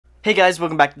Hey guys,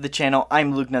 welcome back to the channel.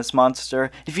 I'm Luke Ness Monster.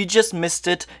 If you just missed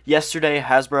it, yesterday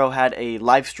Hasbro had a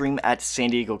live stream at San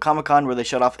Diego Comic-Con where they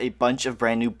showed off a bunch of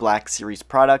brand new Black Series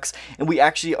products, and we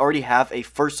actually already have a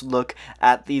first look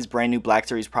at these brand new Black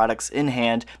Series products in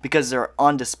hand because they're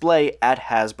on display at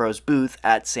Hasbro's booth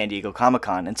at San Diego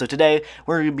Comic-Con. And so today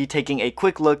we're going to be taking a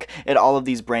quick look at all of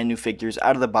these brand new figures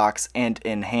out of the box and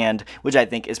in hand, which I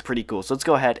think is pretty cool. So let's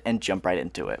go ahead and jump right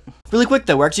into it. Really quick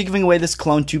though, we're actually giving away this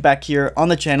Clone 2 back here on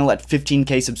the channel at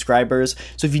 15k subscribers,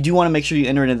 so if you do want to make sure you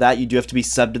enter into that, you do have to be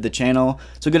subbed to the channel.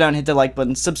 So go down, hit the like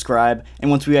button, subscribe, and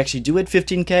once we actually do hit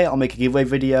 15k, I'll make a giveaway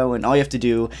video, and all you have to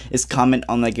do is comment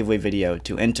on that giveaway video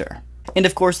to enter. And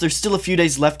of course, there's still a few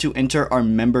days left to enter our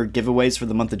member giveaways for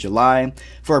the month of July.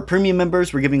 For our premium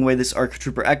members, we're giving away this ARC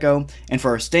Trooper Echo, and for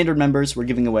our standard members, we're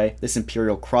giving away this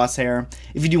Imperial Crosshair.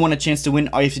 If you do want a chance to win,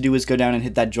 all you have to do is go down and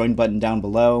hit that join button down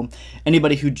below.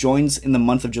 Anybody who joins in the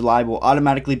month of July will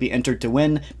automatically be entered to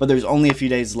win, but there's only a few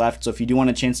days left, so if you do want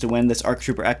a chance to win this ARC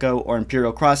Trooper Echo or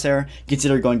Imperial Crosshair,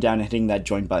 consider going down and hitting that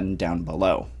join button down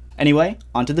below. Anyway,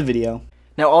 onto the video.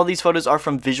 Now, all these photos are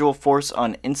from Visual Force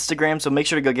on Instagram, so make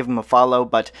sure to go give them a follow.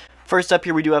 But first up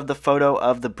here, we do have the photo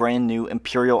of the brand new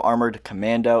Imperial Armored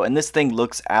Commando, and this thing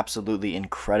looks absolutely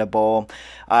incredible.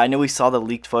 I know we saw the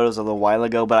leaked photos a little while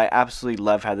ago, but I absolutely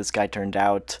love how this guy turned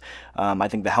out. I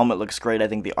think the helmet looks great, I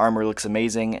think the armor looks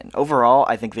amazing, and overall,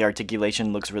 I think the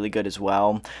articulation looks really good as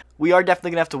well. We are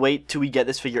definitely going to have to wait till we get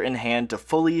this figure in hand to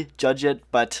fully judge it,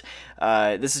 but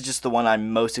this is just the one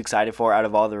I'm most excited for out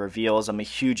of all the reveals. I'm a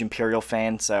huge Imperial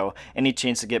fan, so any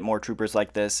chance to get more troopers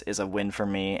like this is a win for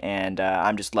me, and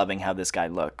I'm just loving how this guy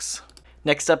looks.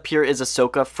 Next up here is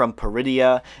Ahsoka from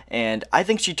Peridia, and I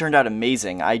think she turned out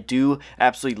amazing. I do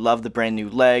absolutely love the brand new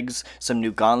legs, some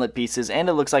new gauntlet pieces, and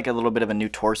it looks like a little bit of a new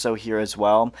torso here as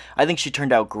well. I think she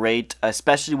turned out great,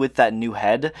 especially with that new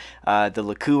head. The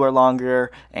Laku are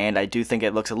longer, and I do think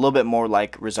it looks a little bit more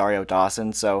like Rosario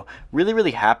Dawson, so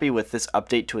really happy with this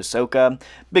update to Ahsoka.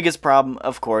 Biggest problem,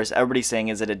 of course, everybody's saying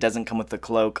is that it doesn't come with the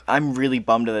cloak. I'm really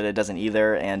bummed that it doesn't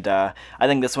either, and I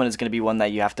think this one is going to be one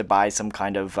that you have to buy some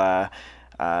kind of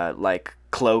like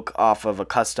cloak off of a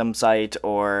custom site,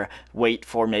 or wait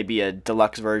for maybe a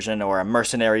deluxe version or a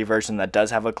mercenary version that does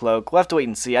have a cloak. We'll have to wait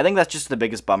and see. I think that's just the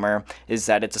biggest bummer, is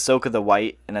that it's Ahsoka the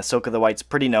White, and Ahsoka the White's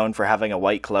pretty known for having a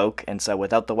white cloak, and so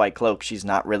without the white cloak, she's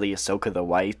not really Ahsoka the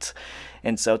White.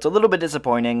 And so it's a little bit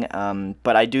disappointing,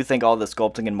 but I do think all the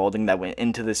sculpting and molding that went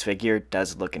into this figure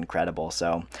does look incredible,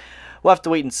 so we'll have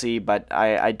to wait and see, but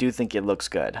I do think it looks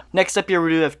good. Next up here, we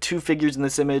do have two figures in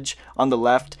this image. On the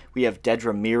left, we have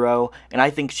Dedra Meero, and I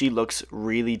think she looks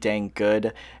really dang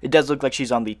good. It does look like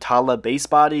she's on the Tala base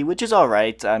body, which is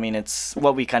alright. I mean, it's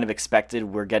what we kind of expected.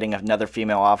 We're getting another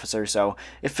female officer, so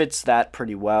it fits that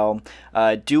pretty well.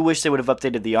 Do wish they would have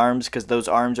updated the arms, because those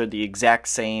arms are the exact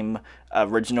same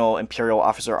original Imperial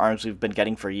officer arms we've been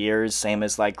getting for years, same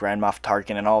as like Grand Moff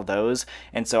Tarkin and all of those,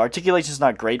 and so articulation's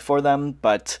not great for them,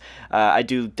 but I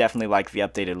do definitely like the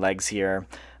updated legs here.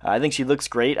 I think she looks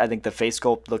great. I think the face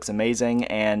sculpt looks amazing,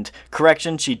 and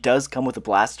correction, she does come with a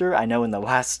blaster. I know in the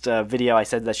last video I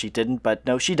said that she didn't, but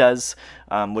no, she does,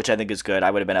 which I think is good. I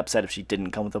would have been upset if she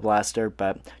didn't come with a blaster,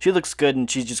 but she looks good,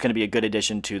 and she's just going to be a good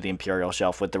addition to the Imperial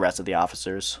shelf with the rest of the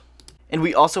officers. And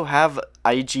we also have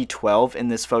IG-12 in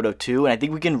this photo too, and I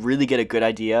think we can really get a good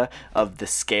idea of the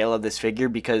scale of this figure,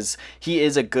 because he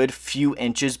is a good few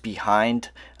inches behind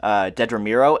Dedra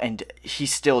Meero, and he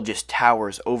still just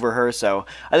towers over her, so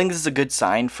I think this is a good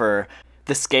sign for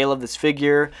the scale of this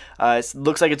figure. It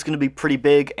looks like it's going to be pretty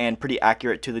big and pretty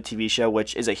accurate to the TV show,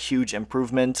 which is a huge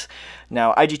improvement.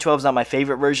 Now, IG-12 is not my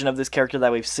favorite version of this character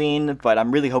that we've seen, but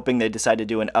I'm really hoping they decide to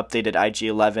do an updated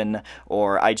IG-11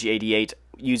 or IG-88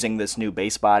 using this new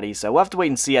base body, so we'll have to wait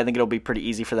and see. I think it'll be pretty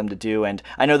easy for them to do, and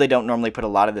I know they don't normally put a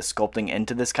lot of this sculpting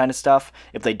into this kind of stuff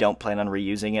if they don't plan on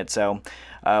reusing it, so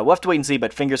we'll have to wait and see,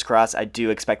 but fingers crossed. I do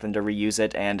expect them to reuse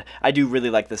it, and I do really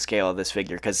like the scale of this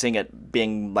figure, because seeing it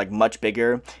being like much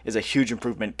bigger is a huge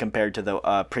improvement compared to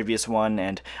the previous one,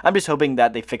 and I'm just hoping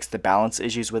that they fix the balance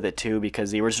issues with it too,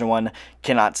 because the original one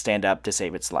cannot stand up to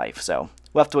save its life, so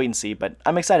we'll have to wait and see, but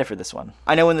I'm excited for this one.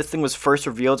 I know when this thing was first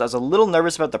revealed, I was a little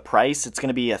nervous about the price. It's going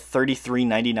to be a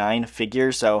 $33.99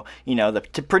 figure, so, you know, the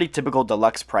pretty typical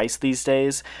deluxe price these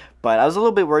days, but I was a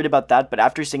little bit worried about that, but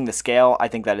after seeing the scale, I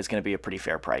think that is going to be a pretty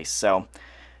fair price, so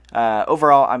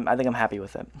overall, I think I'm happy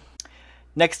with it.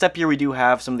 Next up here, we do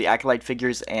have some of the Acolyte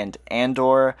figures and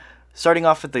Andor. Starting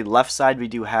off at the left side, we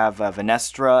do have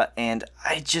Venestra, and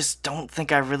I just don't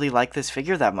think I really like this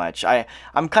figure that much.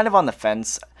 I'm kind of on the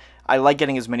fence. I like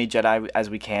getting as many Jedi as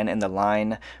we can in the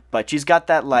line, but she's got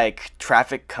that like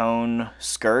traffic cone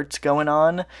skirt going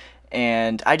on,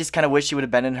 and I just kind of wish she would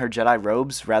have been in her Jedi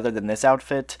robes rather than this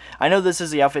outfit. I know this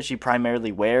is the outfit she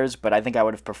primarily wears, but I think I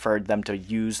would have preferred them to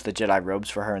use the Jedi robes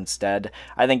for her instead.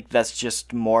 I think that's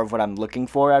just more of what I'm looking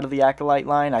for out of the Acolyte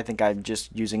line. I think I'm just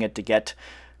using it to get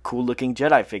cool looking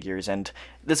Jedi figures, and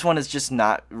this one is just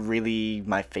not really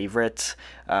my favorite.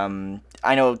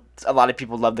 I know a lot of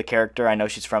people love the character. I know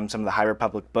she's from some of the High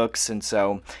Republic books, and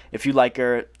so if you like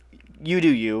her, you do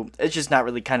you. It's just not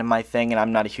really kind of my thing, and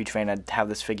I'm not a huge fan of how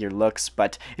this figure looks,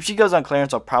 but if she goes on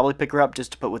clearance, I'll probably pick her up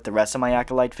just to put with the rest of my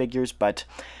Acolyte figures, but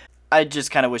I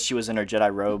just kind of wish she was in her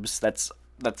Jedi robes. That's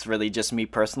really just me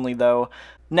personally, though.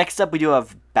 Next up, we do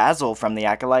have Basil from the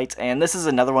Acolyte, and this is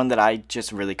another one that I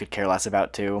just really could care less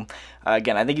about, too.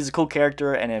 Again, I think he's a cool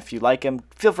character, and if you like him,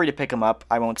 feel free to pick him up.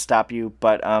 I won't stop you,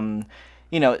 but,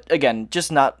 you know, again,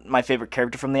 just not my favorite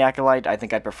character from the Acolyte. I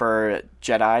think I prefer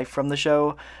Jedi from the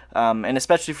show, and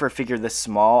especially for a figure this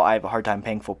small, I have a hard time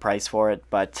paying full price for it,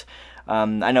 but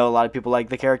I know a lot of people like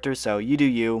the character, so you do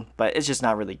you, but it's just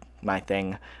not really my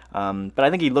thing. But I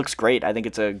think he looks great. I think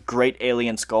it's a great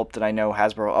alien sculpt, and I know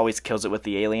Hasbro always kills it with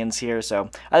the aliens here, so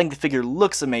I think the figure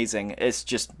looks amazing. It's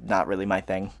just not really my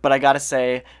thing. But I gotta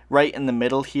say, right in the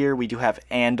middle here, we do have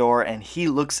Andor, and he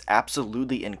looks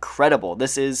absolutely incredible.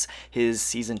 This is his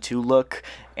Season 2 look,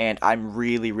 and I'm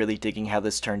really, really digging how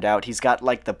this turned out. He's got,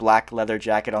 like, the black leather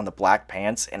jacket on the black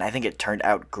pants, and I think it turned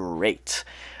out great.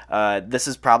 This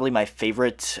is probably my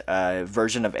favorite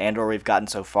version of Andor we've gotten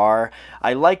so far.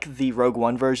 I like the Rogue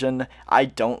One version. I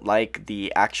don't like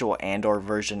the actual Andor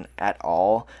version at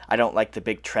all. I don't like the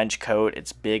big trench coat.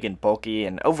 It's big and bulky,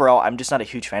 and overall, I'm just not a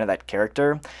huge fan of that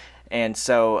character. And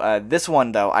so this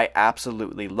one, though, I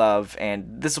absolutely love,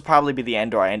 and this will probably be the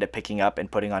Andor I end up picking up and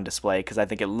putting on display because I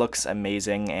think it looks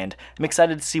amazing, and I'm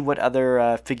excited to see what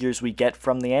other figures we get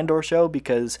from the Andor show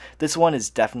because this one is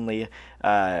definitely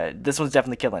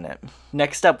killing it.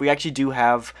 Next up, we actually do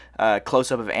have a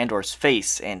close-up of Andor's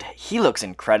face, and he looks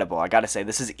incredible. I gotta say,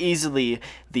 this is easily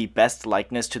the best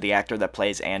likeness to the actor that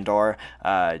plays Andor.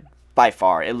 By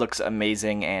far, it looks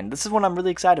amazing, and this is one I'm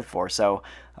really excited for, so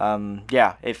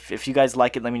yeah, if you guys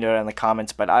like it, let me know in the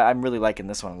comments, but I'm really liking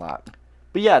this one a lot.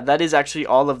 But yeah, that is actually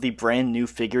all of the brand new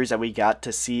figures that we got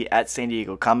to see at San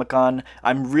Diego Comic-Con.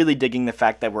 I'm really digging the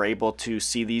fact that we're able to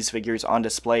see these figures on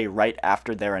display right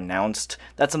after they're announced.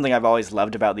 That's something I've always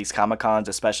loved about these Comic-Cons,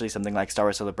 especially something like Star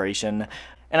Wars Celebration.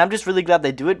 And I'm just really glad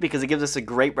they do it because it gives us a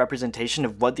great representation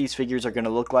of what these figures are going to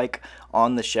look like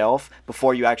on the shelf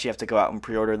before you actually have to go out and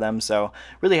pre-order them. So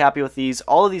really happy with these.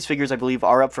 All of these figures I believe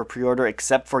are up for pre-order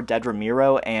except for Dead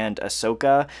Ramiro and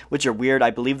Ahsoka, which are weird. I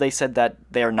believe they said that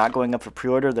they are not going up for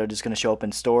pre-order. They're just going to show up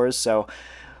in stores. So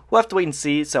we'll have to wait and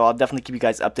see, so I'll definitely keep you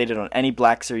guys updated on any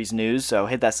Black Series news, so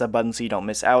hit that sub button so you don't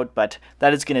miss out, but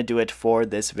that is going to do it for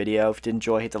this video. If you did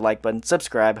enjoy, hit the like button,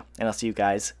 subscribe, and I'll see you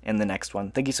guys in the next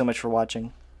one. Thank you so much for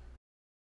watching.